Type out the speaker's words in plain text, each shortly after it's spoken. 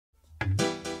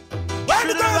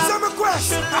the girls some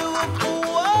request.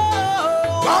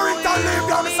 Barrington leave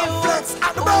down with some flex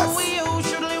at the best.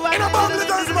 In a bubble the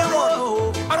girls my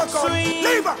road. I don't come.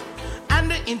 Leave her. And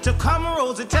the intercom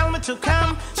Rosie tell me to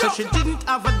come. So she didn't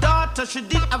have a daughter, she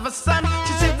did have a son.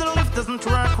 She said the lift doesn't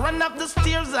work, run up the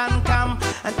stairs and come.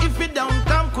 And if you don't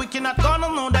come quick, you're not gonna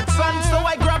know that son. So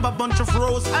I grab a bunch of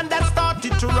rose and I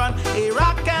started to run. Here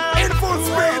I come. In full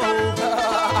speed.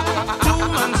 2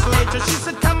 months later, she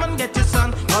said, come and get your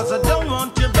son. Cause I don't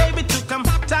want your baby to come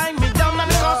tie me down.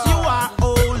 And cause you are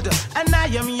old and I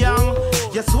am young.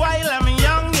 Yes, while I'm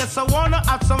young, yes, I wanna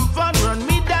have some fun. Run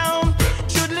me down.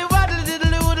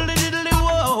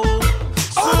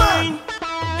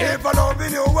 If I love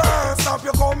in your world, stop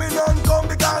you coming and come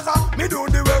because me do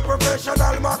the work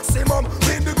professional maximum.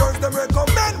 When the girls them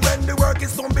recommend when the work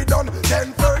is soon be done.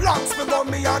 10 furlongs for go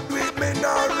me and do it, me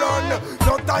not run.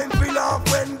 No time for laugh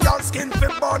when your skin fi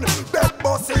burn. Bed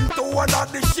bust into one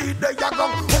of the sheet they a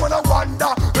gone. Woman I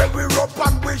wonder when we rope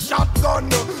and we shotgun.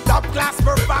 Top class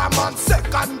performance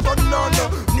second to none.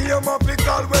 Name a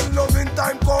pickle when loving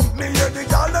time come. Me hear the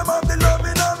girl them have the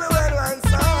loving of me well and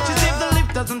sound. She said the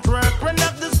lift doesn't work, run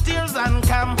up the stairs and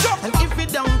come. And if you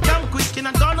don't come quick, you're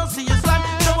not gonna see your son.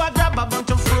 So I grab a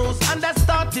bunch of rose and I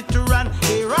started to run.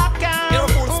 Here I come.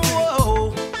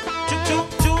 Whoa.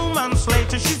 2 months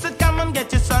later, she said, come and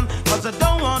get your son. Cause I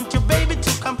don't want your baby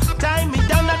to come tie me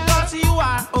down. That cause you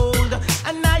are old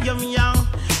and I am young.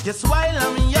 Just while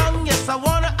I'm young, yes, I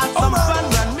wanna have some fun.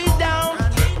 Run me down.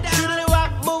 Shoodly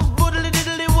wop, boo, boodly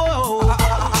diddly whoa.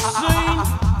 Swing.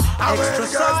 Extra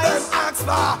size.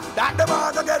 That the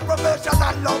man to get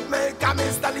professional love maker,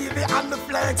 Mr. Levy and the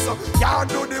flex. Can't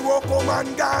do the work,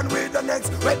 man, gone with the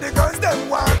next. When the girls them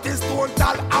want is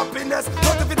total happiness.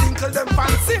 Not if you tinkle them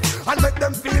fancy and make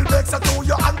them feel vexed. To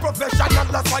you unprofessional,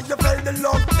 that's why you fail the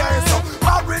love test.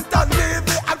 Barrington,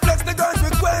 Levy and flex the girls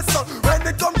request. When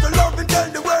they come to love and tell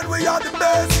the world we are the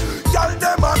best. Y'all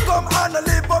them a come and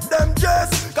live up them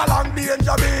chest. Galang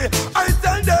danger me.